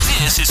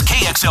This is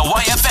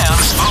KXLY-FM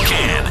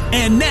Spokane.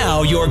 And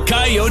now your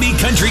Coyote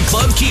Country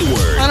Club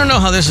keyword. I don't know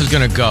how this is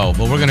going to go,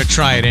 but we're going to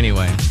try it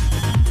anyway.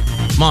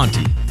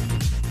 Monty,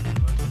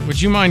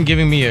 would you mind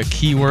giving me a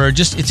keyword?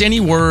 It's any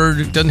word.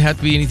 It doesn't have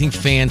to be anything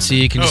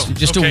fancy. It can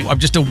just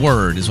a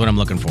word is what I'm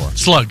looking for.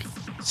 Slug.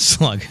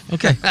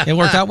 Okay. It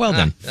worked out well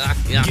then.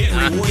 Get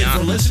rewarded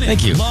for listening.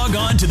 Thank you. Log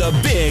on to the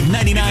Big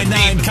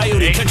 99.9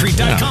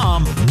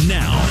 CoyoteCountry.com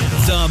now.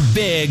 The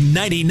Big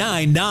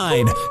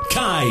 99.9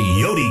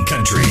 Coyote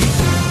Country.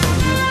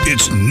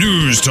 It's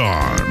news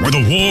time with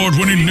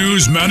award-winning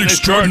newsman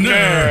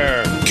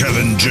extraordinaire,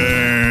 Kevin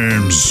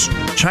James.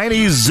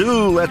 Chinese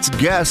zoo lets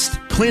guests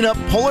clean up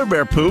polar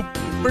bear poop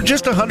for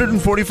just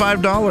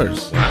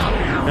 $145.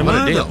 Am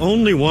I the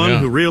only one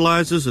who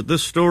realizes that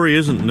this story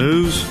isn't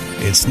news?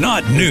 It's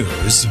not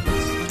news.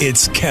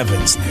 It's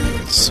Kevin's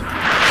news.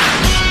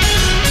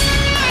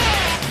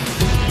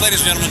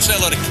 Ladies and gentlemen, say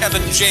hello to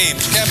Kevin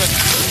James. Kevin.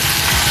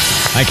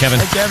 Hi, Kevin.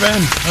 Hi,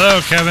 Kevin.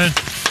 Hello, Kevin.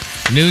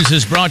 News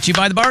is brought to you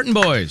by the Barton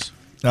Boys.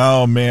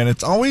 Oh, man,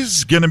 it's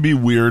always going to be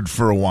weird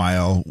for a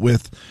while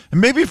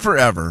and maybe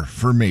forever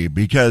for me,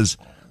 because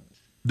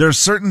there's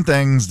certain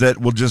things that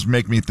will just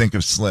make me think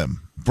of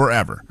Slim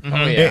forever.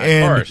 Oh, yeah,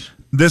 of course.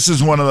 This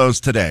is one of those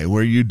today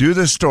where you do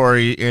this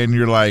story and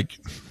you're like,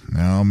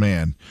 oh,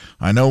 man,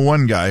 I know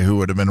one guy who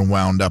would have been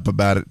wound up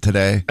about it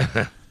today.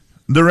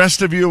 The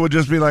rest of you would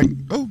just be like,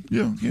 oh,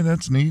 yeah,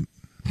 that's neat.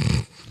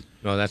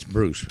 No, that's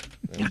Bruce.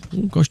 Oh,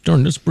 gosh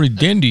darn, that's pretty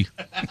dandy.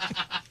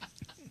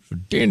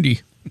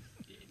 Dandy.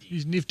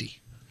 He's nifty.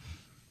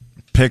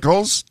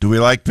 Pickles? Do we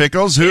like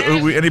pickles?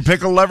 Any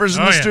pickle lovers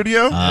in the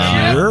studio?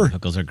 Sure.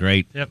 Pickles are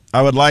great. Yep.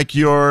 I would like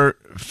your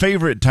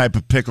favorite type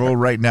of pickle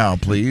right now,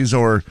 please.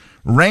 Or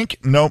rank.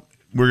 Nope.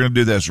 We're going to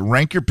do this.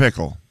 Rank your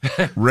pickle.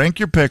 Rank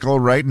your pickle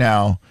right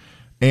now.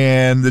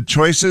 And the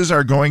choices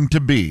are going to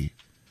be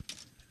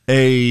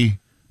a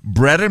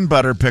bread and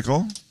butter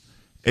pickle,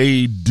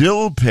 a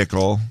dill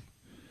pickle,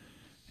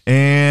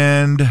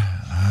 and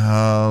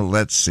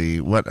let's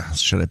see. What else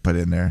should I put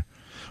in there?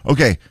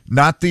 Okay.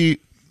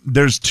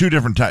 There's two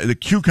different types. The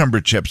cucumber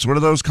chips. What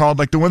are those called?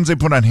 Like the ones they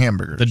put on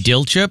hamburgers. The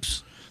dill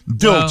chips?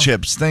 Dill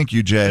chips. Thank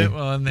you, Jay.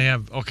 And they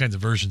have all kinds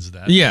of versions of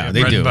that. Yeah,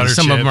 they do.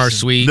 Some of them are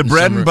sweet. The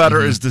bread and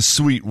butter is the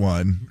sweet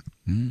one.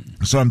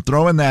 So I'm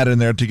throwing that in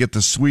there to get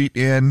the sweet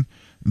in.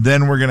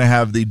 Then we're going to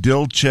have the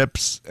dill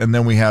chips, and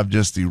then we have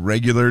just the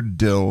regular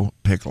dill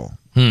pickle.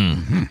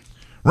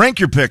 Rank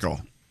your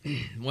pickle.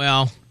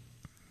 Well,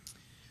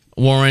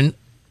 Warren,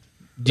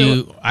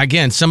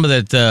 some of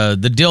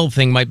the dill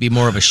thing might be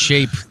more of a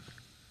shape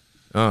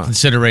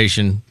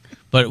consideration,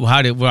 but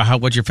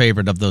what's your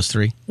favorite of those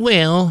three?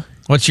 Well,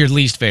 what's your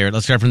least favorite?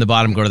 Let's start from the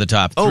bottom, go to the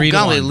top. Oh,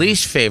 golly,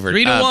 least favorite.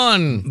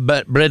 3-1.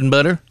 But bread and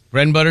butter.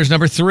 Bread and butter's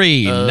number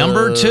 3.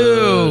 Number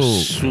 2.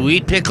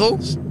 Sweet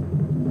pickles.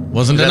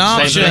 Wasn't an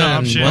option.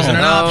 Wasn't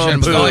an option.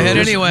 But go ahead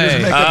anyway.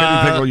 Just make up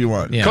any pickle you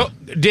want. Yeah.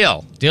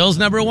 Dill. Dill's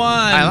number 1.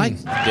 I like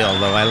dill,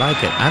 though. I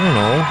like it. I don't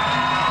know.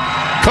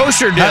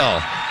 Kosher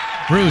dill.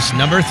 Bruce,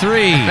 number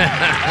 3.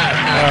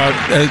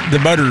 The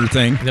butter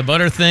thing. The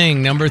butter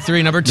thing, number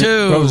 3. Number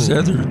 2. What was the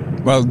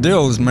other? Well,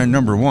 dill is my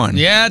number 1.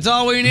 Yeah, that's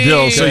all we need.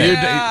 Dill. So do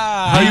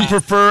you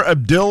prefer a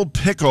dill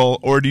pickle,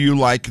 or do you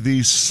like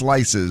these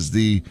slices,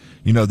 the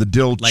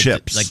dill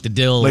chips? Like the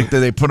dill. Like that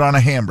they put on a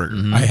hamburger.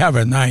 I have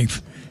a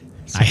knife.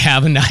 I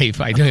have a knife.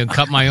 I do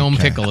cut my own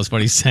pickle, is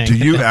what he's saying. Do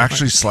you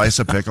actually slice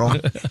a pickle?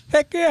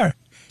 Heck yeah.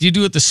 Do you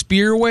do it the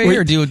spear way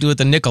or do you do it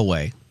the nickel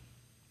way?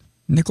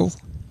 Nickel.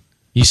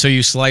 So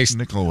you slice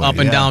nickel way, up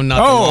and down,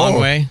 not the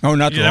long way? Oh,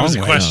 not the long way. That was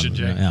a question,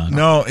 Jay.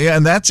 No,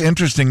 and that's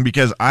interesting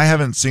because I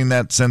haven't seen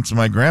that since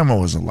my grandma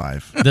was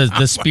alive.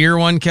 The spear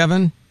one,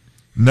 Kevin?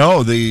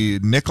 No, the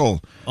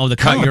nickel. Oh, the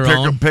cut your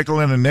own? Pickle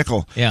in a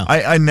nickel. Yeah.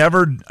 I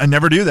never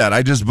do that.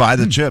 I just buy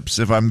the chips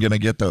if I'm going to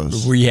get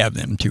those. We have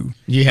them, too.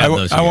 You have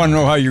those. I want to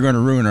know how you're going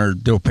to ruin our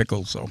dill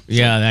pickles.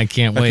 Yeah, I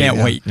can't wait. I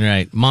can't wait.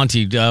 Right.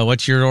 Monty,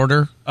 what's your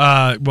order?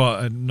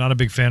 Well, not a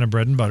big fan of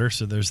bread and butter,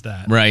 so there's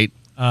that. Right.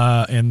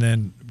 And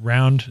then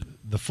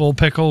the full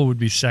pickle would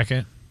be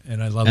second,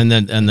 and I love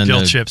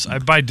dill chips. I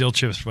buy dill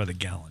chips by the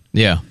gallon.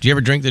 Yeah. Do you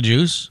ever drink the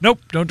juice? Nope,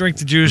 don't drink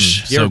the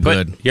juice.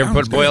 Good. You ever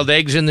put boiled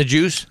eggs in the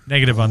juice?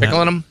 Negative on Pickling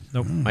that. them?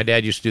 Nope. My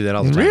dad used to do that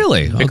all the time.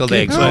 Really? Pickled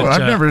eggs. No,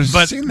 I've never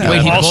seen that.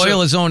 Wait, he'd boil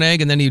his own egg,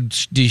 and then he'd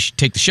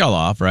take the shell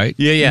off, right?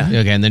 Yeah.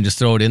 Okay, and then just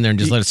throw it in there and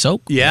just let it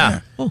soak?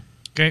 Yeah. Oh.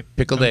 Okay.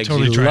 Pickled eggs.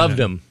 Totally He loved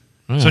them.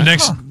 So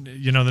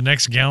the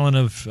next gallon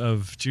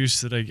of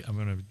juice that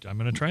I'm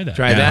gonna try that.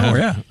 Try that. Oh,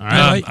 yeah. All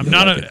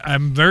right.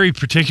 I'm very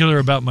particular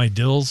about my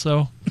dills,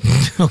 though.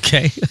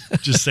 Okay.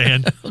 Just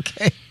saying.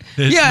 Okay.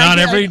 Not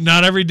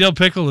every dill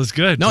pickle is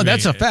good. No,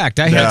 that's a fact.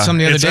 I had some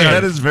the other day.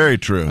 That is very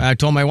true. I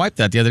told my wife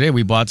that the other day.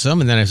 We bought some,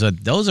 and then I said,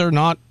 those are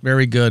not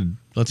very good.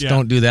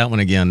 Don't do that one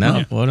again.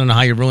 I don't know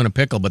how you ruin a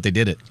pickle, but they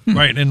did it.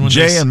 Right. And when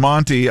Jay and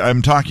Monty,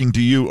 I'm talking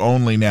to you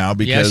only now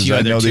because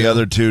I know the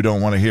other two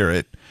don't want to hear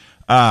it.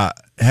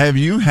 Have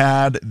you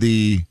had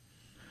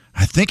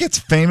I think it's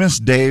Famous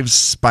Dave's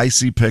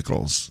spicy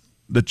pickles,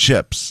 the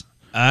chips?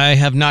 I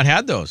have not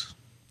had those.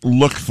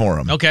 Look for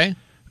them. Okay.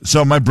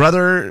 So my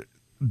brother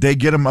they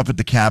get them up at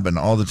the cabin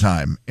all the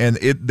time, and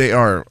they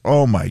are,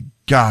 oh my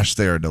gosh,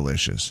 they are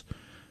delicious.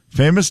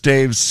 Famous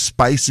Dave's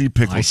spicy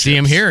pickle chips. See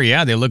them here.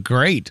 Yeah, they look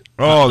great.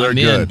 Oh, they're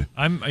good.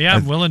 I'm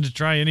willing to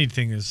try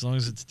anything as long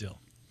as it's dill.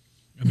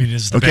 I mean,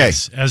 as the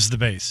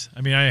base.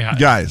 I mean,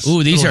 guys.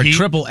 Ooh, these are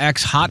triple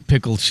X hot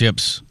pickle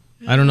chips.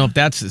 I don't know if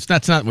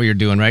that's not what you're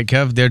doing, right,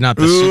 Kev? They're not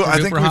the super I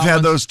think we've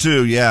had those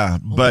too, yeah.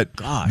 But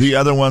the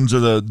other ones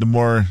are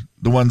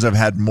the ones I've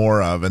had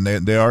more of, and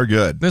they are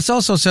good. This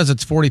also says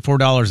it's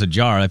 $44 a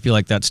jar. I feel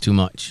like that's too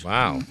much.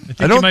 Wow.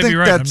 I don't think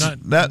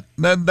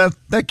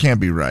that can't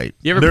be right.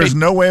 There's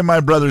no way my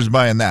brother's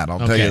buying that. I'll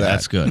tell you that.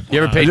 That's good.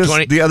 You ever paid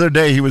 20? The other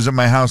day he was at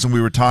my house and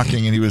we were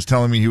talking, and he was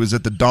telling me he was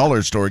at the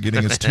dollar store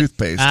getting his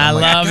toothpaste. I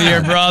love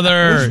your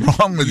brother. What's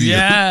wrong with you?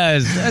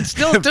 Yes, that's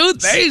still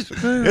toothpaste.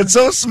 It's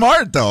so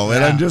smart though,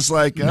 and I'm just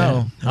like,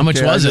 how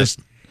much was it?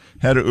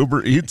 Had to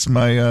Uber Eats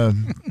my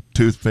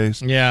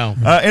toothpaste. Yeah.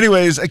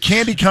 Anyways, a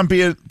candy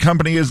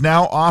company is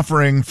now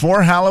offering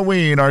for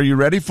Halloween. Are you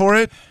ready for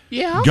it?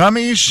 Yeah.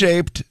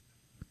 Gummy-shaped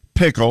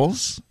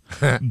pickles,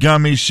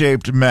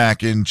 gummy-shaped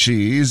mac and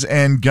cheese,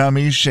 and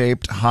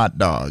gummy-shaped hot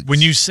dogs.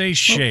 When you say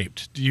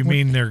shaped, do you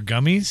mean they're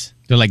gummies?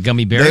 They're like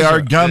gummy bears? They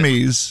are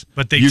gummies.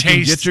 But you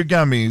can get your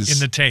gummies.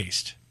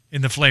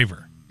 In the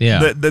flavor.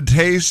 Yeah. The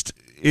taste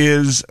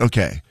is,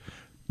 okay.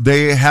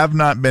 They have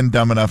not been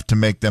dumb enough to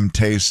make them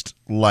taste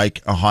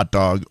like a hot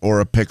dog or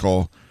a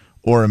pickle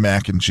or a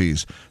mac and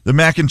cheese. The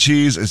mac and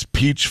cheese is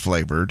peach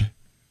flavored.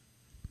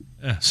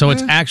 So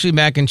it's actually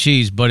mac and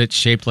cheese, but it's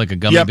shaped like a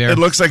gummy bear? It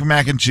looks like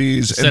mac and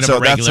cheese, Instead and so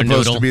of a that's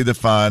supposed noodle. to be the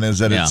fun, is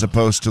that it's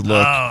supposed to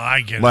look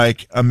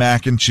like a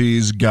mac and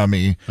cheese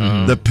gummy.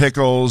 The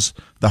pickles,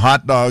 the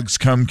hot dogs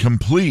come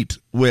complete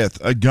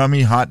with a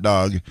gummy hot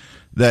dog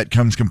that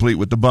comes complete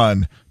with the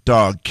bun,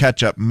 dog,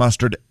 ketchup,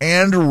 mustard,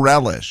 and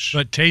relish.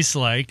 But tastes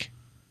like?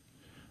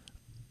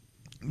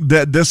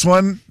 This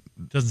one,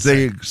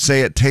 they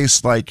say it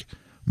tastes like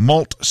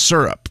malt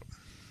syrup.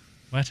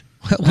 What?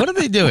 What are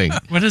they doing?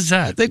 What is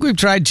that? I think we've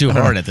tried too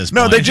hard at this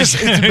point. No,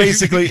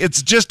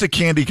 it's just a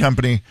candy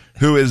company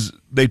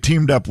they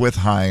teamed up with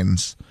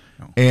Heinz,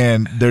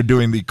 and they're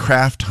doing the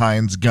Kraft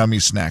Heinz gummy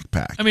snack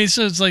pack. I mean,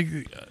 so it's like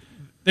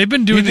they've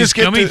been doing this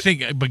gummy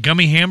thing, but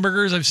gummy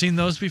hamburgers, I've seen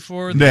those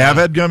before. They have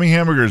had gummy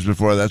hamburgers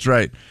before, that's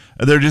right.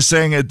 They're just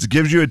saying it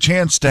gives you a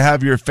chance to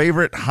have your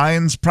favorite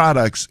Heinz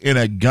products in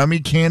a gummy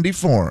candy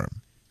form.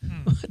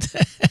 What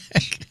the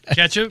heck?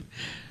 Ketchup?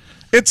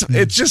 It's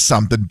just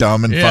something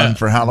dumb and fun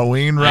for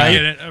Halloween, right? I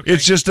get it. Okay.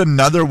 It's just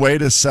another way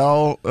to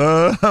sell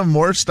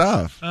more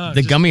stuff.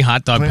 The gummy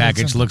hot dog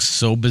package looks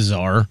so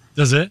bizarre.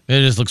 Does it?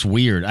 It just looks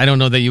weird. I don't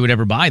know that you would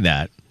ever buy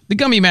that. The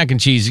gummy mac and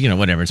cheese,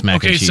 whatever. It's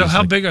mac and cheese. Okay, so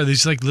how big are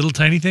these? Like little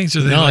tiny things? Or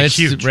are they no, it's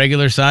huge?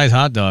 Regular size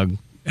hot dog.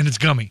 And it's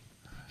gummy.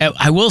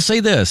 I will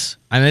say this,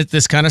 and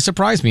this kind of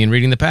surprised me in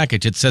reading the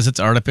package. It says it's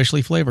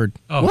artificially flavored.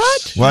 Oh,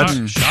 what?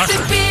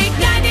 The big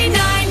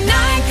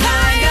 99.9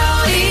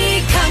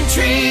 Coyote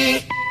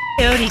Country.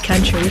 Coyote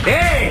Country.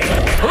 Hey,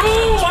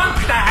 who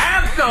wants to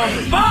have some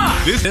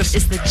fun? This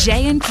is the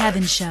Jay and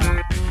Kevin Show. It's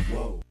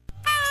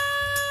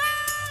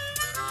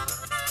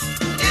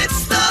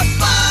the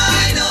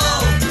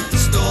final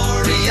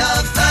story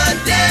of the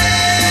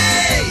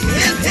day.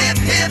 Hip, hip,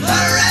 hip,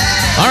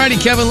 hooray! All righty,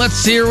 Kevin,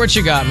 let's hear what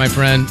you got, my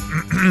friend.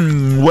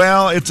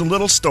 Well, it's a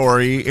little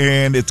story,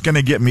 and it's going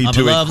to get me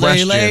to a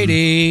question.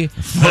 Lady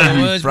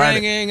was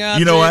bringing up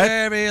you know what?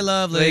 Very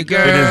lovely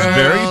girl. It is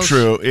very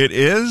true. It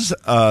is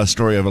a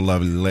story of a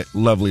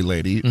lovely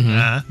lady,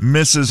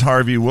 Mrs.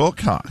 Harvey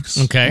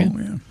Wilcox. Okay. Oh,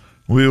 yeah.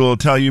 We will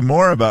tell you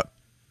more about.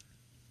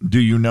 Do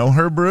you know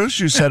her, Bruce?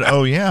 You said,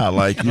 oh, yeah,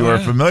 like you are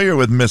familiar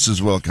with Mrs.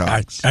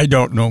 Wilcox. I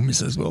don't know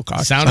Mrs.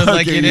 Wilcox. Sounded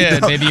like you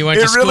did. Maybe you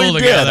went to school really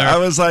together. Did. I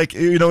was like,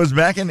 it was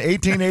back in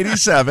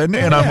 1887,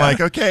 and I'm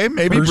like, okay,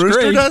 maybe First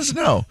Brewster grade. does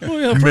know. Oh,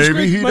 yeah,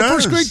 maybe he does. My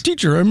first grade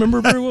teacher. I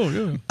remember very well.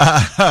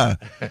 Yeah.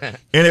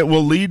 And it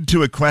will lead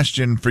to a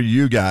question for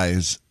you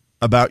guys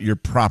about your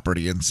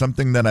property and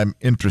something that I'm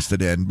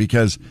interested in,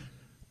 because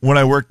when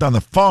I worked on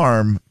the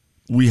farm,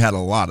 we had a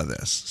lot of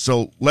this.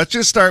 So let's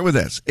just start with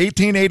this.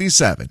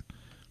 1887.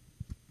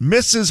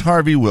 Mrs.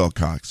 Harvey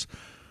Wilcox,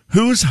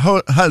 whose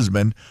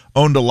husband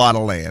owned a lot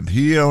of land.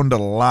 He owned a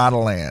lot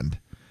of land.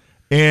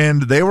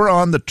 And they were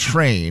on the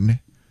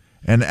train,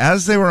 and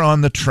as they were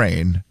on the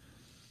train,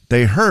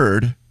 they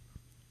heard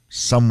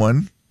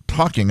someone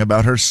talking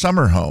about her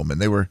summer home, and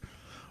they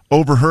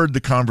overheard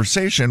the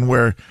conversation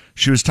where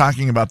she was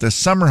talking about this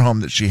summer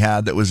home that she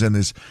had that was in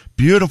this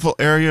beautiful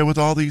area with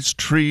all these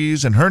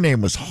trees, and her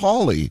name was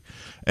Holly,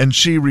 and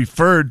she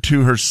referred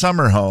to her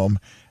summer home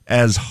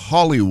as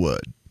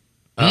Hollywood.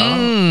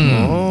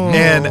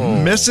 And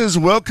Mrs.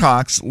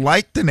 Wilcox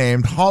liked the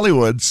name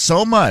Hollywood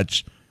so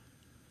much.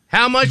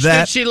 How much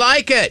did she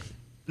like it?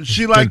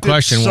 She liked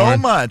it so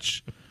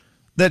much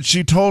that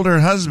she told her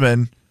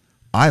husband,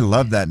 I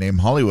love that name,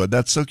 Hollywood.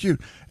 That's so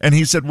cute. And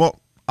he said, well,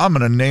 I'm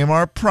going to name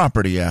our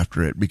property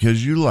after it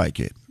because you like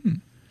it.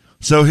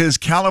 So his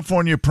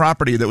California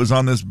property that was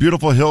on this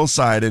beautiful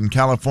hillside in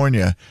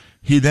California,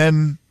 he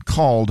then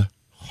called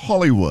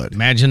Hollywood.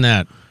 Imagine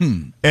that.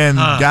 And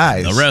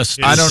guys, the rest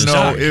I is don't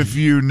know history. if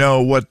you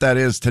know what that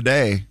is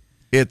today.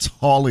 It's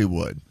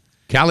Hollywood.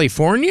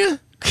 California?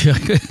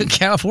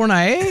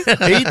 California?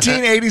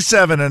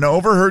 1887, an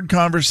overheard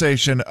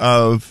conversation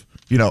of,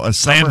 a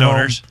summer home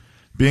Landowners.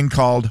 being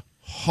called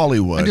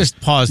Hollywood. I just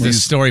paused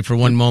this story for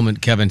one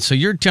moment, Kevin. So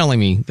you're telling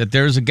me that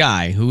there's a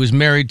guy who was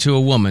married to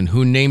a woman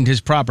who named his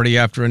property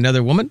after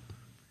another woman?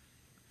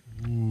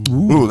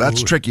 Ooh,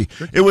 that's tricky.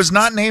 It was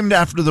not named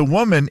after the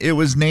woman. It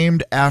was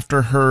named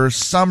after her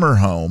summer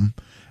home,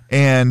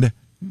 and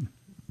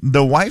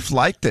the wife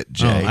liked it,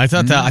 Jay. I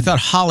thought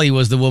Holly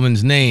was the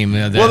woman's name.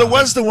 Well, it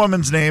was the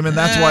woman's name, and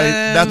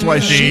that's why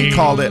she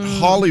called it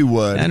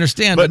Hollywood. I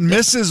understand, but but-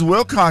 Mrs.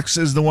 Wilcox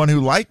is the one who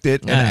liked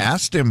it and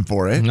asked him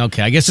for it.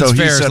 Okay, I guess so it's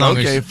fair he as said, long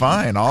as- "Okay,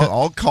 fine.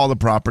 I'll call the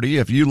property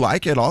if you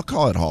like it. I'll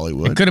call it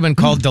Hollywood." It could have been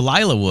called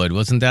Delilah Wood.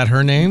 Wasn't that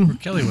her name?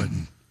 Kelly Wood.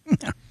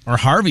 Or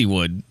Harvey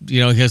Wood.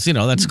 Because,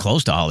 that's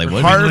close to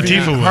Hollywood.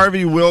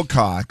 Harvey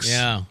Wilcox.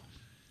 Yeah.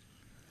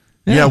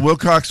 Yeah,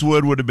 Wilcox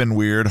Wood would have been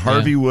weird.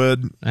 Harvey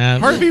Wood.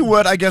 Harvey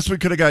Wood, I guess we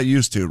could have got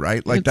used to,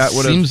 right? Like that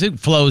would have. Seems it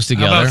flows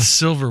together. How about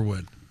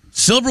Silverwood?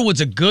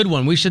 Silverwood's a good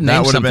one. We should That name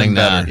would have something been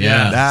better. that.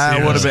 Yeah.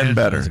 That would have been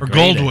better. Or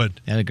Goldwood.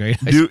 Yeah, great.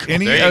 Do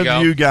any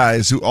of you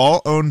guys who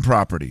all own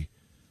property,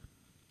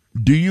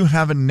 do you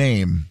have a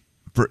name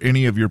for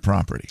any of your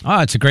property?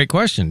 Oh, it's a great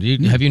question.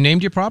 Have you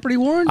named your property,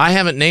 Warren? I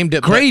haven't named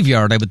it.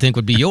 Graveyard, I would think,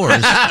 would be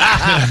yours.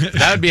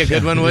 That would be a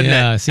good one, wouldn't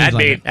Yeah, it? seems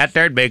like it.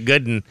 That'd be a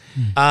good one.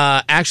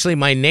 Actually,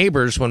 my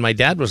neighbors, when my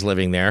dad was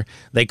living there,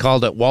 they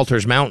called it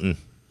Walter's Mountain.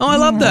 Oh, I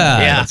love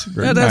that. Yeah.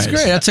 That's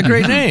great. That's a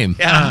great name.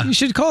 Yeah. You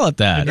should call it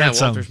that. Yeah,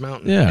 Walter's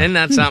Mountain. Yeah. Isn't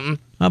that something?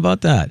 How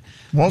about that?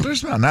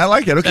 Walter's Mountain. I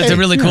like it. Okay. That's a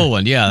really cool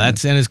one. Yeah, and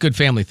it's a good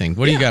family thing.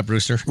 What do you got,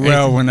 Brewster?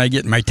 Well, when I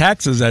get my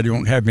taxes, I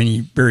don't have any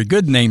very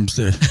good names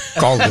to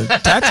call the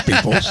tax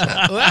people. So.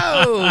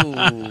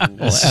 Whoa.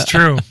 This is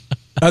true.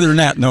 Other than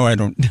that, no, I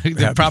don't.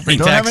 The property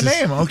Don't have taxes.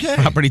 a name. Okay.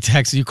 Property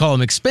taxes. You call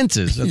them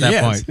expenses at that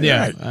Yes, point.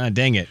 Yeah. right.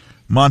 Dang it.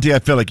 Monty, I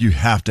feel like you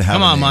have to have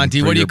Come a on, name Monty.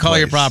 for What do you call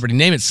your place. property?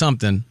 Name it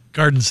something.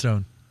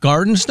 Gardenstone.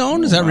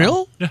 Gardenstone? Is that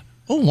real? Yeah.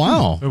 Oh,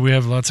 wow. We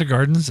have lots of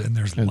gardens, and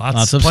there's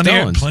lots of plenty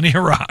stones. plenty of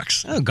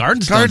rocks. Oh,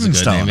 Gardenstone's a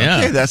good Gardenstone. name, yeah.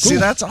 Okay, that's Cool.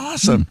 that's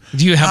awesome.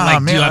 Do you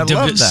have man, I love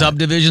that.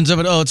 subdivisions of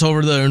it? Oh, it's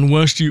over there in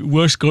West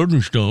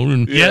Gardenstone.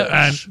 And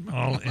Yeah,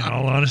 and in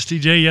all honesty,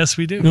 Jay, yes,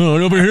 we do. no,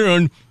 and over here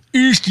on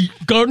East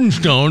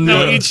Gardenstone.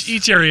 No,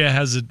 each area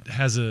has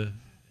a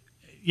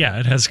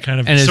it has kind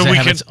of. And does so it we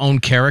have can, its own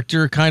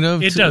character, kind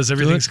of? It to- does. to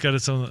Everything's it? got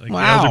its own. Like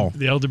Wow.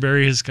 The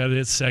elderberry has got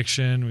its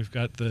section. We've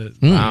got the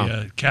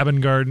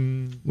cabin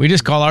garden. We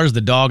just call ours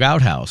the dog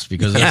outhouse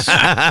because that's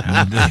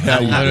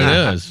what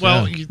it is.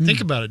 Well, Yeah. you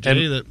think about it,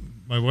 Jay, that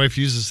my wife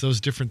uses those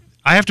different.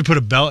 I have to put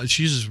a bell.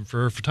 She uses them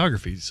for her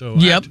photography. So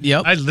Yep.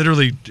 I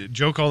literally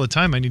joke all the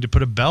time. I need to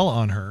put a bell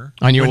on her.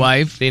 On your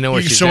wife? So you know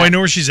where she's so at. I know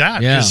where she's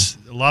at. Yeah. 'Cause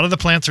a lot of the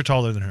plants are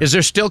taller than her. Is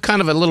there still kind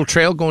of a little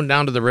trail going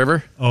down to the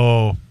river?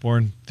 Oh,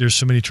 Born, there's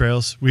so many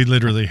trails. We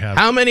literally have.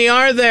 How many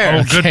are there?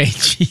 Oh, good. Okay,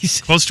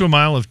 jeez. Close to a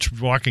mile of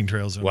walking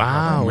trails.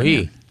 Wow.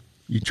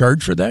 You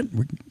charge for that?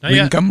 We can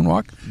yet. come and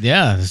walk?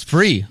 Yeah, it's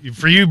free.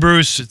 For you,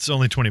 Bruce, it's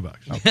only $20.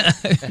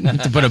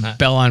 To put a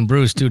bell on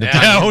Bruce, too.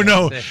 Oh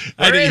no!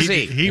 Where is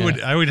he? He would.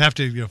 I would have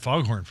to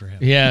foghorn for him.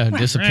 Yeah,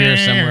 disappear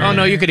somewhere. Oh,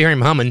 no, you could hear him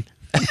humming.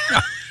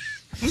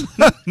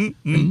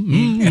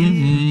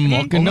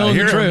 Walking down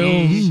the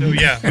trail. So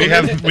yeah,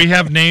 we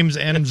have names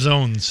and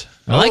zones.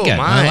 I like it. I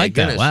my like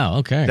goodness. that. Wow,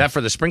 okay. Is that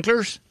for the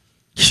sprinklers?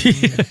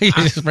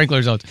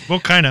 Sprinklers out. Well,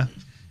 kind of.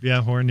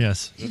 Yeah, Horn.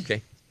 Yes.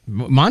 Okay.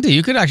 Monty,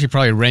 you could actually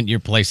probably rent your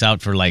place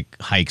out for like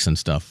hikes and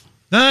stuff.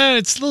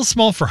 It's a little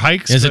small for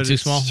hikes. Is it but too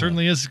small?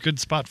 Certainly is a good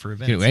spot for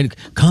events. And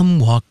come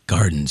walk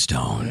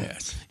Gardenstone.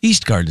 Yes.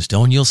 East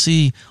Gardenstone, you'll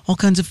see all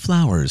kinds of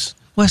flowers.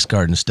 West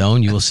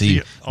Gardenstone, you will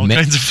see all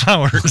kinds of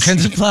flowers. All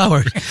kinds of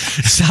flowers.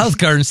 South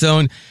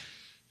Gardenstone,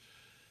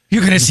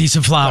 you're going to see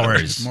some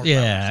flowers.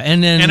 Yeah,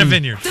 and then And a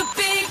vineyard. The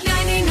big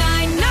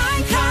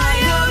 99.9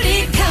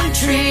 Coyote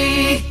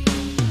Country.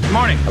 Good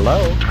morning.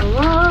 Hello.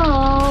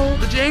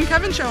 The Jay and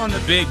Kevin Show on the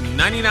Big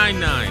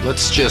 99.9.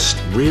 Let's just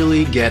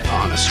really get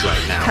honest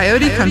right now.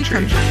 Coyote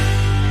Country.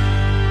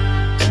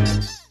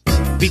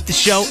 Beat the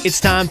show, it's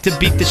time to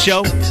beat the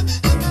show.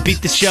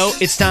 Beat the show,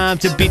 it's time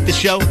to beat the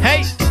show.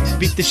 Hey!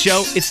 Beat the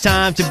show, it's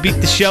time to beat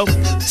the show.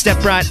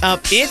 Step right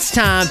up, it's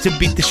time to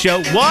beat the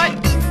show. What?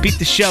 Beat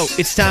the show,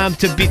 it's time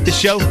to beat the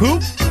show. Who?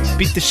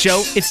 Beat the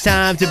show, it's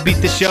time to beat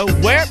the show.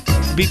 Where?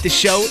 Beat the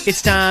show,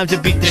 it's time to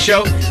beat the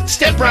show.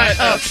 Step right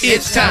up,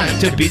 it's time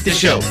to beat the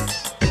show.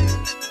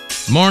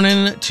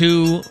 morning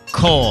to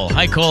Cole.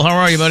 Hi, Cole. How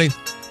are you, buddy?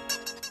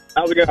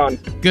 How's it going?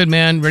 Good,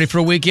 man. Ready for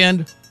a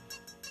weekend?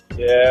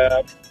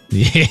 Yeah.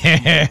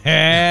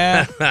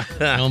 Yeah.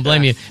 Don't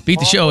blame you. Beat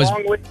the show.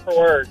 Long week for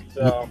work,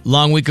 so.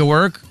 Long week of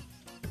work?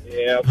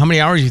 Yeah. How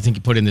many hours do you think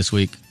you put in this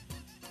week?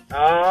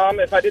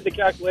 If I did the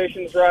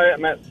calculations right,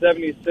 I'm at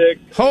 76.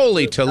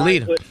 Holy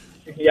Toledo.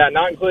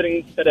 Not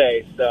including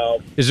today,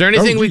 so. Is there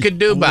anything we could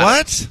do about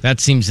What? That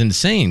seems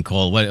insane,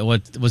 Cole. What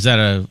was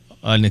that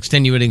an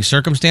extenuating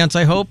circumstance,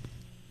 I hope?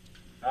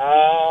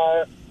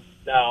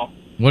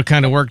 What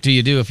kind of work do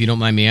you do, if you don't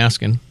mind me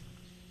asking?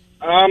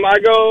 I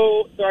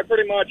go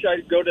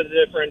to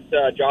the different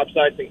job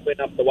sites and clean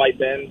up the white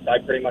bins. I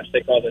pretty much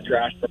take all the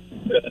trash from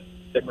the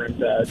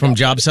different from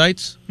job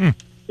sites.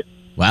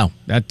 Wow,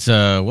 that's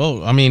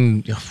well. I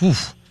mean,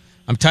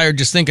 I'm tired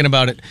just thinking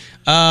about it.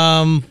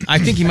 I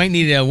think you might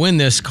need to win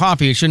this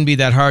coffee. It shouldn't be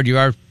that hard. You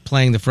are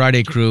playing the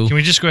Friday Crew. Can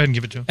we just go ahead and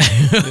give it to him?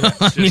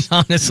 I mean,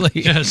 honestly,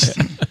 yes,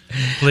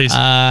 please.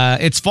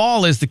 It's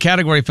fall is the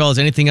category, fellas.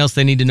 Anything else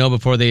they need to know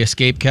before they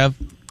escape, Kev?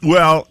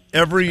 Well,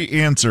 every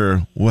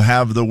answer will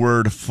have the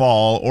word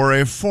fall or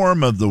a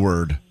form of the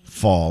word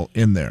fall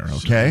in there,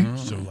 okay?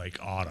 So like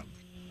autumn.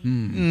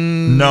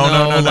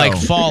 No, like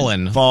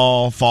fallen.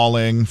 Fall,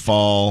 falling,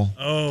 fall.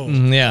 Oh.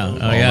 Yeah.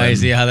 Oh, yeah. You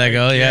see how that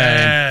goes? Yeah.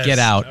 Yes. Get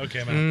out.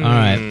 Okay, man. All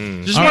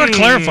right. Just want to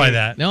clarify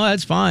that. No,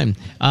 that's fine.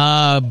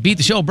 Beat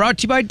the Show brought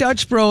to you by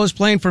Dutch Bros,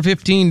 playing for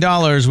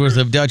 $15 worth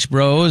of Dutch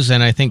Bros,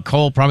 and I think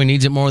Cole probably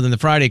needs it more than the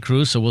Friday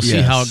Crew, so we'll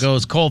see how it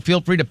goes. Cole,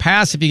 feel free to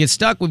pass if you get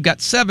stuck. We've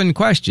got 7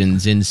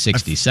 questions in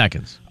 60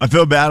 seconds. I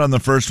feel bad on the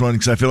first one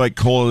because I feel like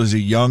Cole is a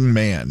young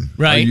man.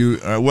 Right. Are you?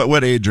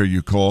 What age are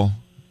you, Cole?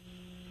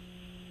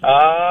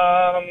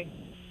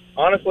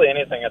 Honestly,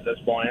 anything at this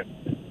point.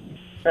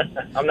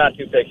 I'm not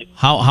too picky.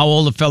 How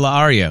old a fella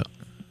are you?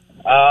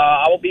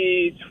 I will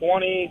be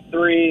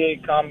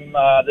 23 come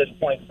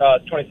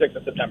 26th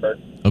of September.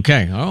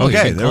 Okay. Oh,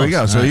 okay, there we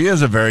go. So he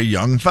is a very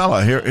young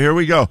fella. Here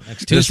we go.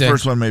 This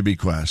first one may be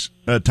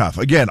tough.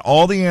 Again,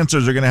 all the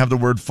answers are going to have the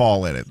word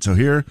fall in it. So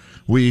here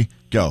we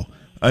go.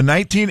 A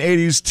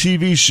 1980s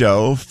TV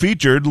show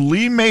featured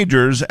Lee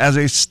Majors as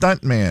a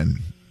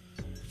stuntman.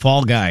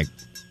 Fall Guy.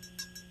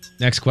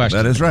 Next question.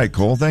 That is right,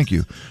 Cole. Thank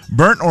you.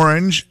 Burnt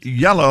orange,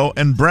 yellow,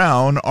 and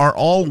brown are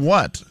all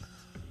what?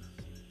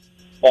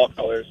 Fall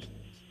colors.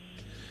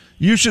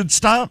 You could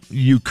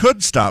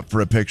stop for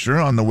a picture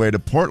on the way to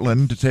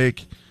Portland to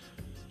take...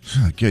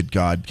 Good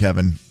God,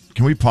 Kevin.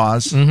 Can we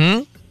pause?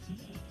 Mm-hmm.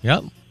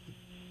 Yep.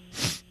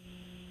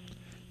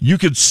 You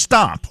could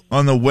stop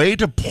on the way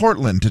to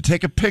Portland to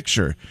take a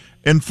picture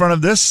in front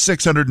of this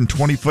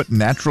 620-foot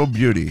natural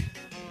beauty.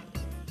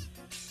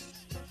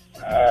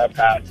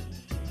 Pass.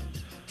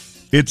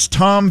 It's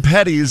Tom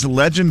Petty's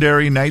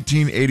legendary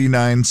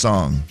 1989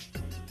 song.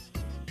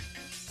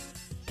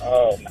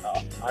 Oh, no.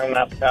 I'm going to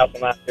have to pass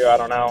on that, too. I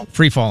don't know.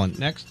 Free falling.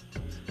 Next.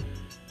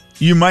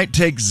 You might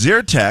take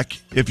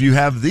Zyrtec if you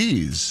have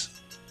these.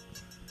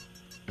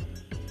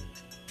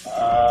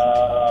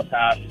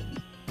 Pass.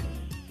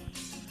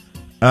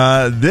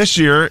 This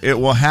year, it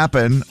will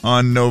happen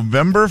on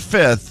November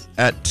 5th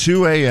at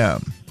 2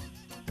 a.m.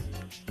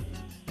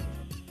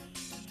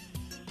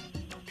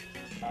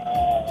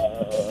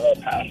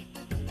 Pass.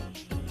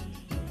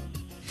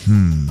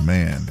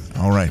 Man.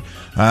 All right.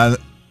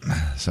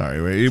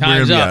 Sorry, we're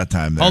going to be out of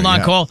time there. Hold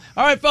on, Cole.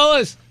 All right,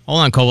 fellas. Hold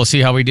on, Cole. We'll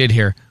see how we did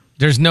here.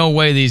 There's no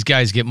way these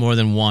guys get more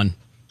than one.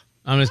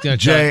 I'm just going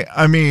to Jay,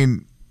 I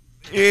mean,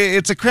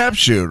 it's a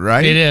crapshoot,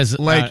 right? It is.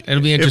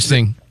 It'll be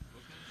interesting.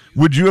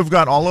 Would you have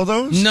got all of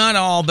those? Not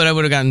all, but I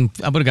would have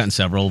gotten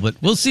several. But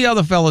we'll see how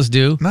the fellas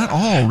do. Not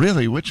all,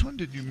 really. Which one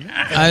did you miss?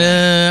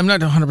 I'm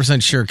not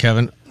 100% sure,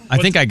 Kevin. I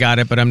think I got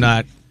it, but I'm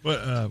not.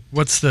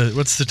 What's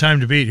the time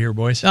to beat here,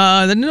 boys?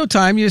 There's no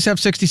time. You just have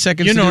 60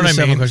 seconds. You know what I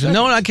mean? Questions.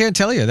 No, I can't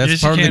tell you. That's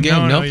Yes, part you of the can.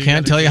 game. No, Nope, you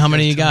can't gotta tell you get how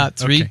many you that.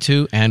 got. 3, Okay.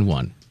 2, and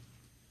 1.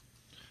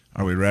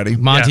 Are we ready?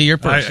 Monty, you're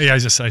first.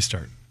 I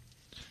start.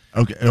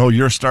 Okay. Oh,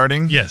 you're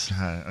starting? Yes.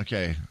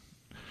 Okay.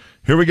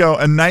 Here we go.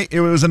 It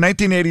was a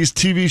 1980s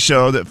TV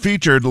show that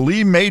featured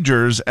Lee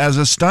Majors as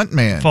a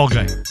stuntman. Fall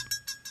Guy.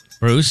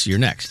 Bruce, you're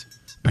next.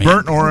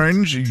 Burnt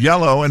orange,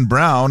 yellow, and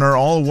brown are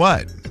all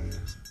what?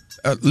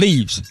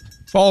 Leaves.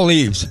 Fall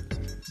leaves.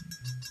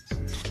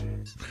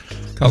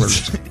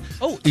 Colors.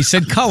 Oh, he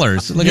said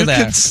colors. Look you at that.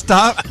 You can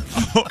stop.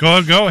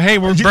 Go. Hey,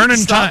 we're burning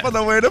stop time. on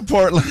the way to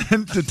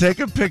Portland to take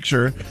a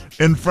picture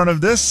in front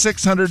of this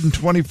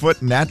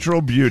 620-foot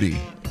natural beauty.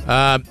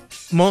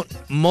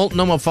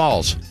 Multnomah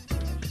Falls.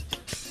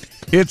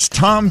 It's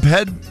Tom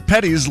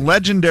Petty's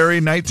legendary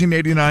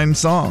 1989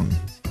 song.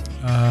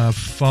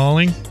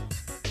 Falling.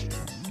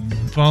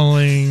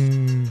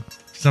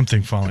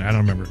 Something falling. I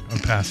don't remember. I'm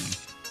passing.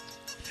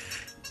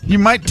 You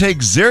might take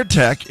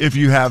Zyrtec if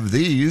you have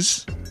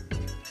these.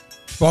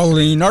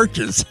 Falling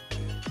arches.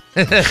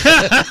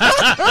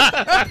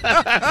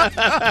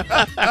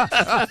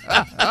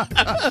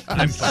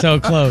 I'm so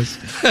close.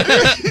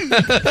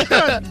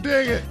 God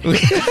dang it.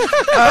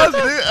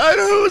 I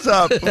know who's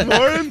up,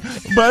 Warren,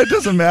 but it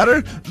doesn't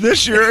matter.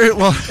 This year it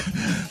will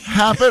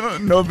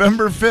happen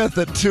November 5th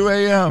at 2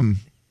 a.m.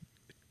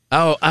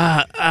 Oh,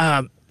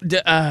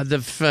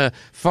 the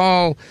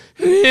fall.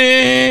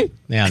 Yeah,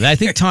 I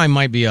think time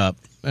might be up.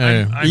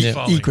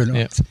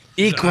 Equinox.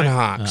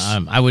 Equinox.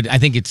 I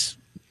think it's.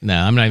 No,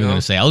 I'm not even going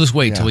to say. I'll just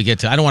wait till we get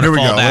to. I don't want to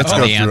fall back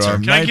on the answer.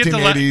 Can I get the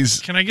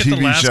 1980s Can I get TV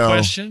the last show.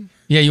 question?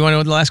 Yeah, you want to know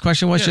what the last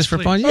question was, Yes, just for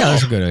please. fun? Yeah,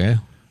 that's a good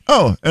idea.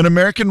 Oh, an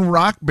American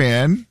rock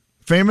band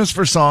famous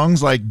for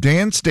songs like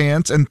Dance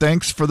Dance and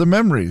Thanks for the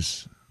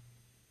Memories.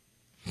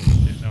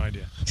 No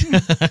idea.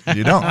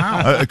 You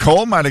don't.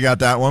 Cole might have got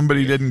that one, but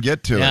he didn't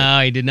get to it.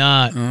 No, he did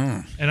not.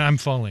 And I'm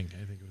falling.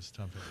 I think it was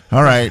Tom Petty.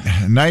 All right,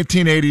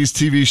 1980s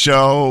TV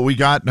show. We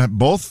got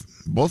both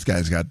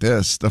guys got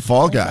this. The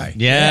Fall Guy.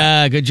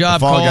 Yeah, good job,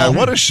 The Fall Cole. Guy.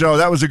 What a show.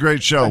 That was a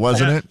great show,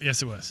 wasn't it?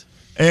 Yes, it was.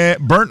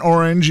 Burnt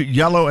orange,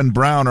 yellow, and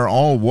brown are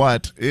all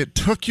what? It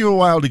took you a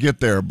while to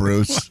get there,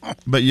 Bruce,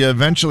 but you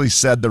eventually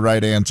said the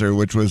right answer,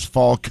 which was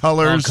fall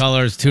colors. Fall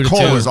colors, 2-2.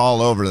 Cole was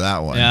all over that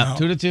one. Yeah,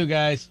 2-2,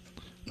 guys.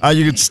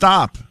 You could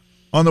stop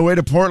on the way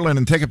to Portland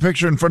and take a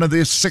picture in front of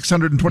this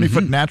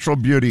 620-foot natural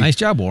beauty. Nice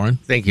job, Warren.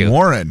 Thank you.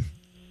 Warren.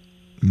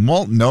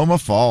 Multnomah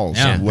Falls.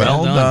 Yeah,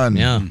 well done.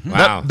 Yeah.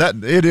 Wow.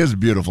 That it is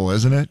beautiful,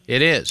 isn't it?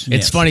 It is.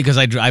 It's funny because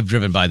I've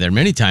driven by there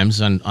many times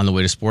on the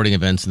way to sporting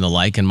events and the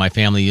like, and my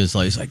family is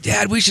like,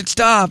 Dad, we should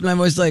stop. And I'm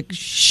always like,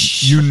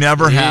 shh. You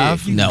never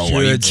have? No,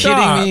 are you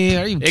kidding me?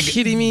 Are you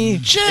kidding me?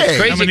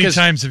 Jay. How many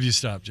times have you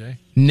stopped, Jay?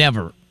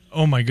 Never.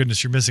 Oh, my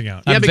goodness, you're missing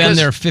out. I've been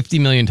there 50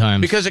 million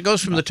times. Because it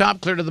goes from the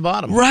top clear to the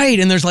bottom. Right,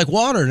 and there's like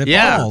water and it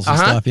falls and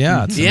stuff.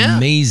 Yeah, it's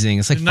amazing.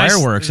 It's like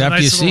fireworks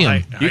after you see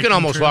them. You can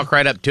almost walk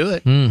right up to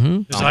it.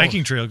 Mm-hmm. There's a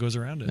hiking trail goes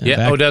around it.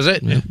 Yeah. Does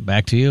it? Yeah,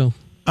 back to you.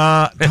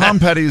 Tom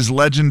Petty's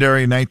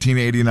legendary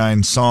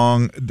 1989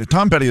 song.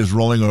 Tom Petty is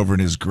rolling over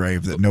in his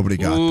grave that nobody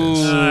got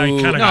this.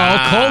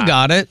 Cole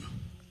got it.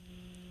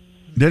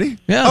 Did he?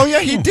 Yeah. Oh,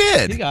 yeah, he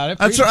did. He got it.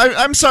 That's right.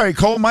 I'm sorry,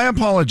 Cole. My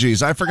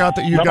apologies. I forgot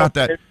that you got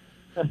that.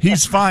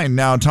 He's fine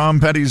now. Tom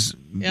Petty's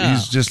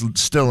he's just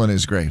still in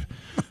his grave.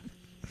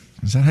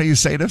 Is that how you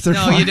say it if they're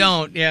fine? No, you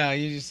don't. Yeah,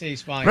 you just say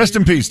he's fine. Rest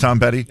in peace, Tom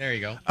Petty. There you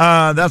go.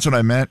 That's what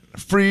I meant.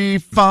 Free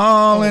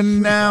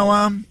falling now.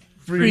 I'm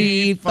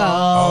free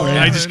falling.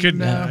 I just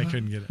couldn't. I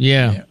couldn't get it.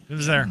 Yeah. It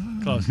was there.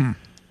 Close.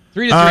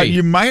 3-3.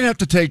 You might have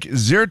to take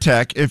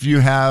Zyrtec if you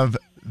have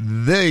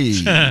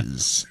these.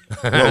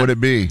 What would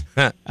it be?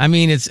 I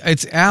mean, it's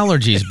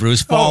allergies,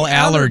 Bruce. Fall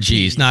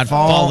allergies, not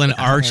fallen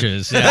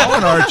arches. Yeah.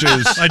 Fallen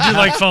arches. I do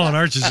like fallen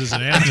arches as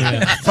an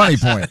answer. Funny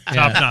point.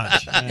 Top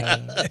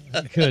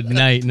notch. Good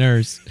night,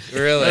 nurse.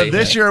 Really?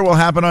 This year will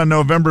happen on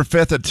November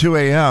 5th at 2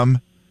 a.m.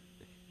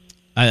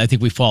 I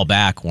think we fall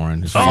back,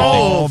 Warren.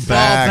 Fall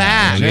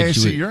back. Yeah,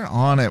 JC, you're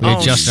on it. We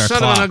adjust our son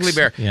clocks. of an ugly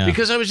bear. Yeah.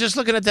 Because I was just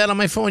looking at that on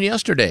my phone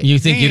yesterday. You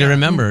think you'd have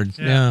remembered.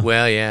 Yeah.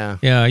 Well, yeah.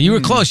 Yeah, you were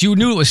close. You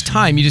knew it was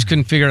time. You just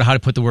couldn't figure out how to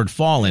put the word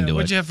fall into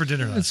What'd it. you have for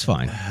dinner last It's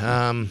fine.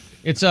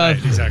 It's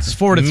exactly. It's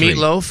 4-3.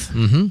 Meatloaf.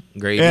 Mm-hmm.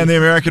 Gravy. And the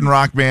American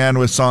rock band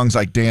with songs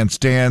like Dance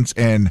Dance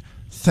and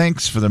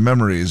Thanks for the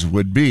Memories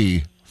would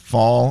be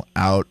Fall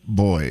Out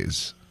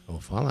Boys. Oh,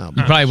 Fall Out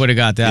You probably would have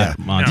got that,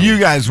 Monty. You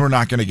guys were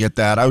not going to get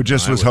that. I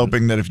just was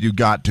hoping that if you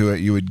got to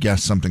it, you would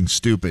guess something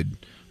stupid.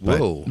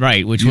 Whoa.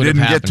 Right, which you would have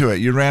didn't happened. get to it.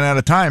 You ran out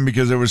of time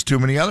because there was too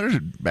many other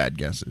bad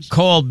guesses.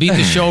 Cole, Beat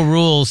the Show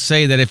rules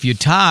say that if you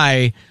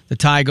tie, the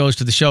tie goes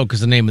to the show because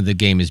the name of the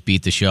game is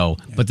Beat the Show.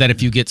 But that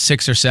if you get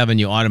 6 or 7,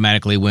 you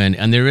automatically win.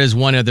 And there is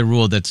one other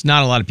rule that's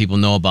not a lot of people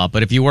know about.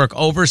 But if you work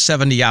over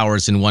 70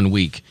 hours in 1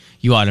 week,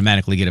 you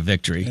automatically get a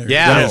victory.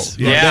 Yeah.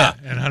 Yeah.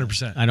 And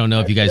 100%. I don't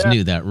know if you guys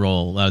knew that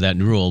rule, but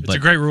It's a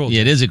great rule.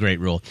 Yeah, it is a great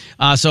rule.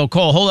 So,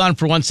 Cole, hold on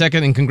for 1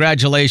 second, and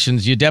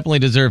congratulations. You definitely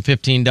deserve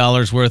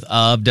 $15 worth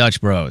of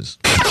Dutch Bros.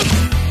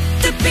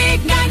 The big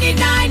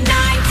 99.9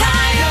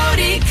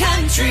 Coyote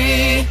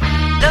Country.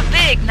 The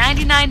big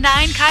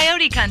 99.9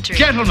 Coyote Country.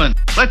 Gentlemen,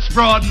 let's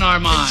broaden our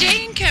minds.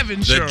 Jay and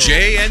Kevin Show. The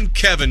Jay and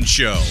Kevin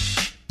Show.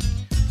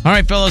 All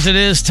right, fellas, it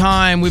is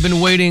time. We've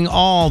been waiting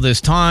all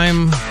this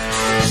time.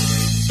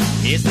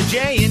 It's the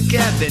Jay and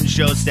Kevin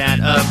Show stat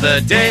of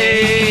the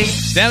day.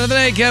 Stat of the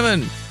day,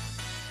 Kevin.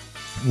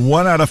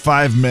 1 out of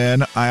 5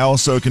 men. I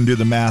also can do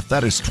the math.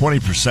 That is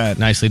 20%.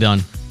 Nicely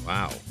done.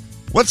 Wow.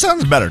 What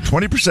sounds better,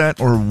 20%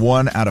 or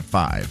 1 out of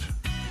 5?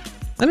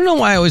 I don't know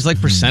why I always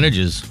like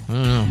percentages. I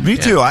don't know. Me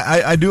too.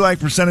 I do like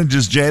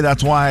percentages, Jay.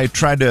 That's why I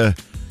tried to,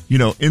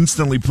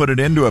 instantly put it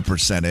into a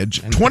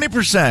percentage.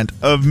 20%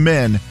 of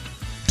men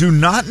do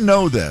not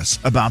know this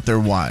about their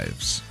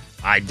wives.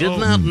 I did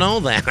not know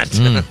that.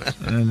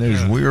 And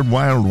there's weird,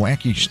 wild,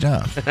 wacky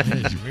stuff.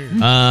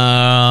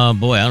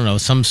 Boy, I don't know.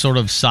 Some sort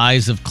of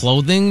size of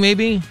clothing,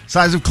 maybe?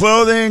 Size of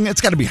clothing,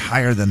 it's got to be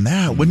higher than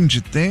that, wouldn't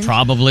you think?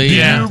 Probably. Do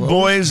Yeah. you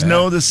boys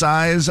know the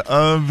size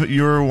of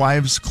your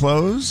wife's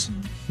clothes?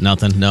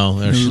 Nothing. No.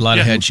 There's a lot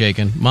of head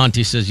shaking.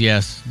 Monty says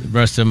yes. The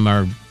rest of them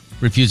are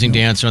refusing to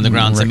answer on the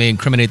grounds they may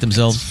incriminate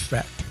themselves.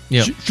 Fact.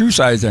 Yeah. Shoe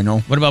size, I know.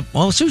 What about,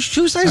 shoe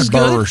size is good.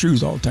 I borrow her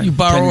shoes all the time. You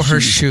borrow Tennis her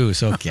shoes.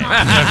 shoes. Okay.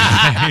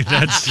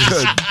 That's just,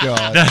 Good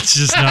God. that's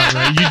just not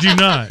right. You do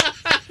not.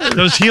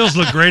 Those heels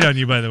look great on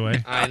you, by the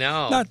way. I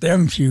know. Not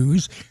them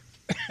shoes.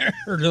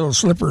 Her little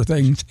slipper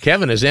things.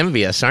 Kevin is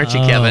envious, aren't you,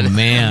 Oh, Kevin?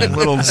 man.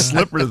 Little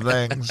slipper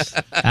things.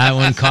 That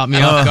one caught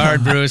me off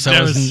guard, Bruce. I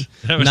That was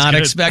was not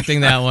good. expecting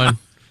that one.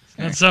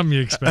 That's something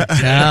you expect.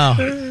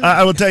 No.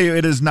 I will tell you,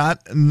 it is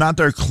not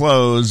their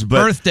clothes,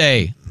 but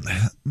Birthday.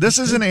 this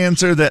is an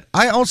answer that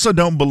I also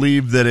don't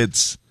believe that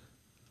it's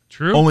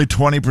True. only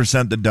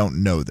 20% that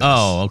don't know this.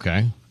 Oh,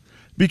 okay.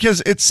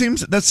 Because that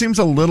seems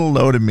a little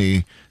low to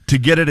me to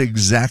get it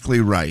exactly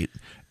right.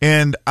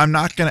 And I'm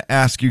not going to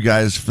ask you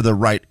guys for the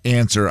right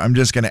answer. I'm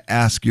just going to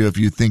ask you if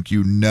you think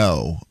you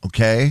know,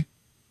 okay?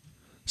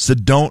 So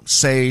don't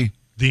say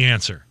the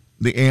answer.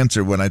 The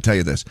answer when I tell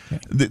you this.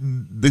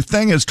 The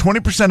thing is,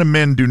 20% of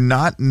men do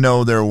not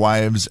know their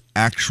wives'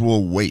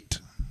 actual weight.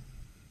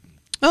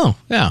 Oh,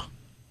 yeah.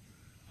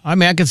 I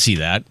mean, I can see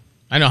that.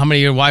 I know how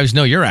many of your wives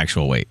know your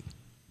actual weight.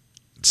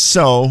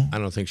 So I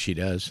don't think she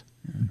does.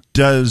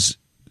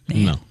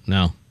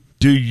 No.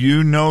 Do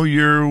you know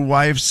your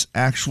wife's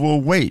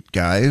actual weight,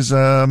 guys?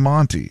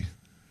 Monty.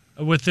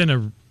 Within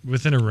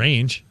a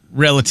range.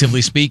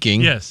 Relatively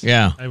speaking. Yes.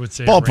 Yeah. I would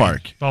say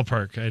ballpark.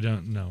 Ballpark. I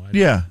don't know.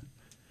 Yeah.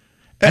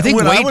 I think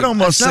weight, I would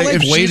almost say like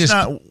if weight she's is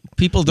not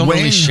people don't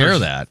really share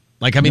that.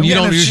 Like, I mean, you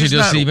don't usually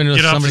just even with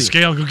get off the somebody.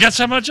 scale. Go guess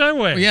how much I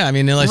weigh. Yeah, I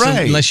mean,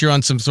 unless you're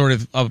on some sort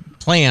of a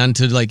plan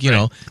to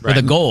with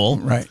a goal.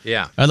 Right.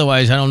 Yeah.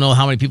 Otherwise, I don't know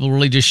how many people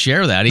really just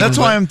share that. That's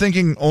why I'm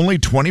thinking only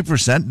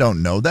 20%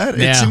 don't know that.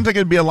 Yeah. It seems like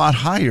it'd be a lot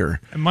higher.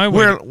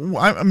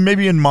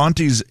 Maybe in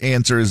Monty's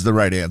answer is the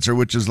right answer,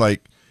 which is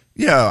like,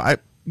 I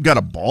got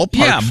a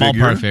ballpark figure.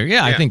 Ballpark figure.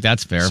 Yeah, I think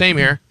that's fair. Same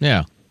here.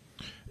 Yeah.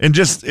 And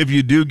just if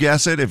you do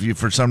guess it, if you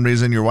for some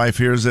reason your wife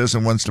hears this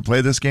and wants to play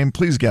this game,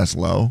 please guess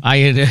low.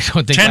 I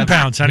don't think 10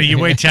 pounds, honey. You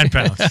weigh 10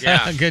 pounds.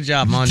 Yeah, good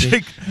job,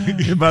 Monty.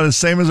 About the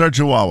same as our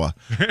Chihuahua.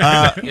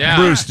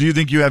 Bruce, do you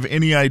think you have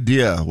any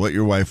idea what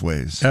your wife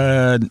weighs?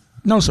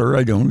 No, sir,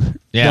 I don't.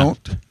 Yeah.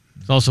 Don't.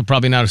 It's also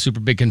probably not a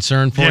super big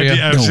concern for you.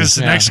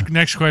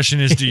 Next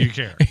question is, do you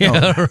care?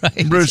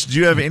 Right. Bruce, do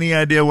you have any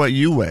idea what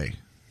you weigh?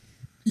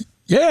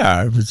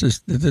 Yeah, I was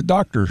just at the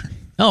doctor.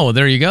 Oh,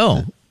 there you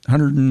go.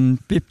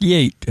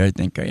 158, I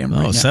think I am. Oh,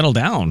 right now. settle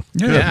down.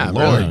 Yeah,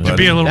 Lord. To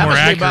be a little that more must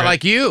be accurate. about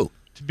like you.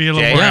 To be a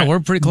little more we're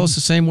pretty close to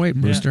the same weight,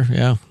 Brewster.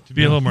 Yeah. To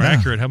be a little more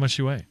accurate, how much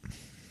you weigh?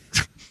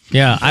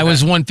 Yeah, I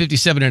was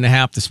 157 and a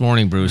half this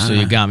morning, Bruce, so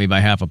you got me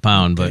by half a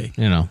pound, but,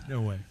 No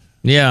way.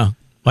 Yeah.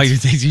 Why, you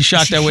think you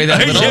shot that way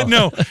that little?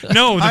 No,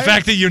 the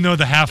fact that you know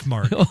the half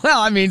mark.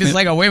 Well, I mean, it's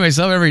like I weigh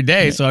myself every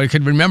day, so I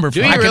could remember.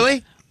 Do you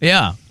really?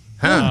 Yeah.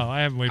 Huh. Oh,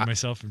 I haven't weighed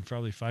myself in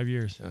probably 5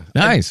 years.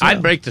 Nice.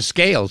 I'd break the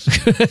scales.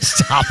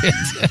 Stop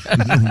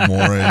it.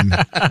 Moron.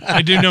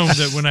 I do know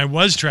that when I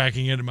was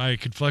tracking it, I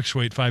could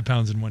fluctuate 5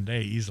 pounds in one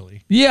day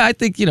easily. Yeah, I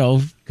think,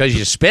 Because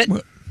you spit?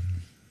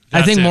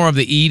 I think more of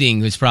the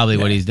eating is probably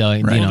what he's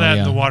doing. Right.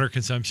 You The water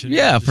consumption.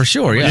 Yeah, for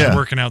sure. Yeah.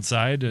 Working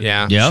outside.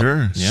 Yeah. Yep.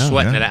 Sure. Yeah.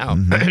 Sweating it out.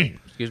 Mm-hmm.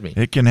 Excuse me.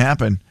 It can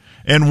happen.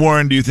 And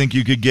Warren, do you think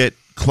you could get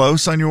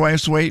close on your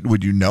wife's weight?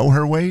 Would you know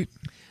her weight?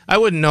 I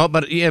wouldn't know,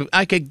 but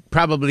I could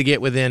probably get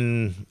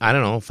within,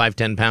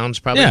 5-10 pounds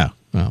probably. Yeah.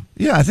 Well.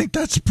 Yeah, I think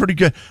that's pretty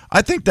good.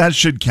 I think that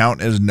should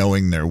count as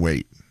knowing their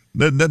weight.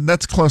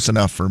 That's close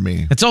enough for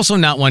me. It's also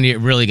not one you're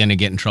really going to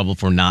get in trouble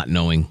for not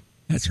knowing.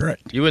 That's right.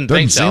 You wouldn't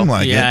Doesn't think so. seem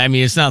like it. Yeah, I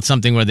mean, it's not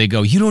something where they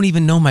go, you don't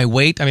even know my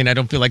weight. I mean, I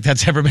don't feel like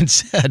that's ever been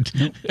said.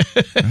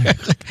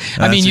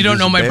 I mean, you don't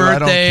know my birthday. I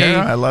don't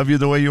care. I love you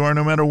the way you are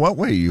no matter what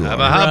way you are.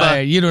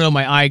 Right. You don't know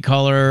my eye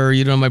color.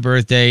 You don't know my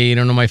birthday. You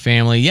don't know my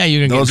family. Yeah,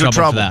 you're going to get in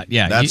trouble for that.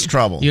 Yeah, That's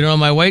trouble. You don't know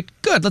my weight?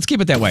 Good. Let's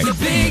keep it that way. The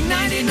Big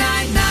 99.9